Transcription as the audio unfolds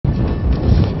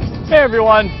Hey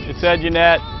everyone, it's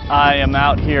Yannett. I am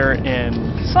out here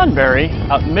in Sunbury,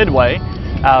 out in Midway,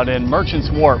 out in Merchants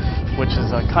Wharf, which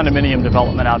is a condominium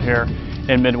development out here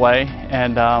in Midway,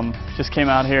 and just came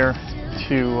out here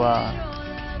to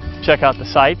check out the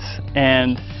sites.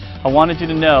 And I wanted you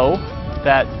to know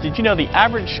that, did you know the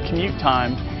average commute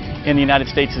time in the United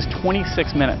States is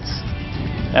 26 minutes?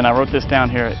 And I wrote this down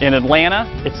here. In Atlanta,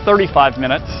 it's 35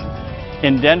 minutes.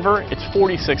 In Denver, it's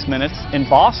 46 minutes. In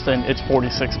Boston, it's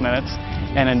 46 minutes.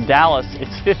 And in Dallas,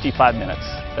 it's 55 minutes.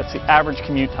 That's the average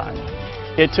commute time.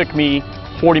 It took me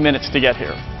 40 minutes to get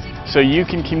here. So you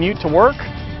can commute to work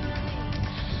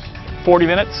 40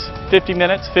 minutes, 50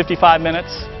 minutes, 55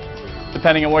 minutes,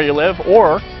 depending on where you live,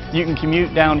 or you can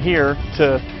commute down here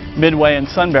to Midway and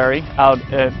Sunbury out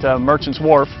at Merchants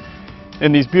Wharf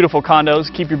in these beautiful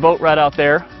condos. Keep your boat right out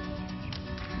there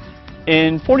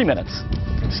in 40 minutes.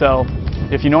 So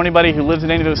if you know anybody who lives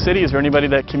in any of those cities, or anybody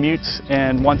that commutes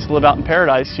and wants to live out in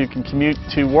Paradise, you can commute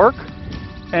to work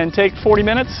and take 40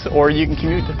 minutes, or you can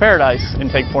commute to Paradise and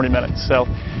take 40 minutes. So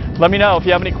let me know if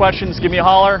you have any questions. Give me a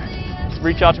holler.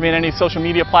 Reach out to me on any social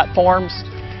media platforms,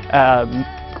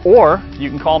 or you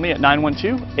can call me at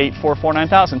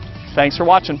 912-844-9000. Thanks for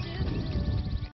watching.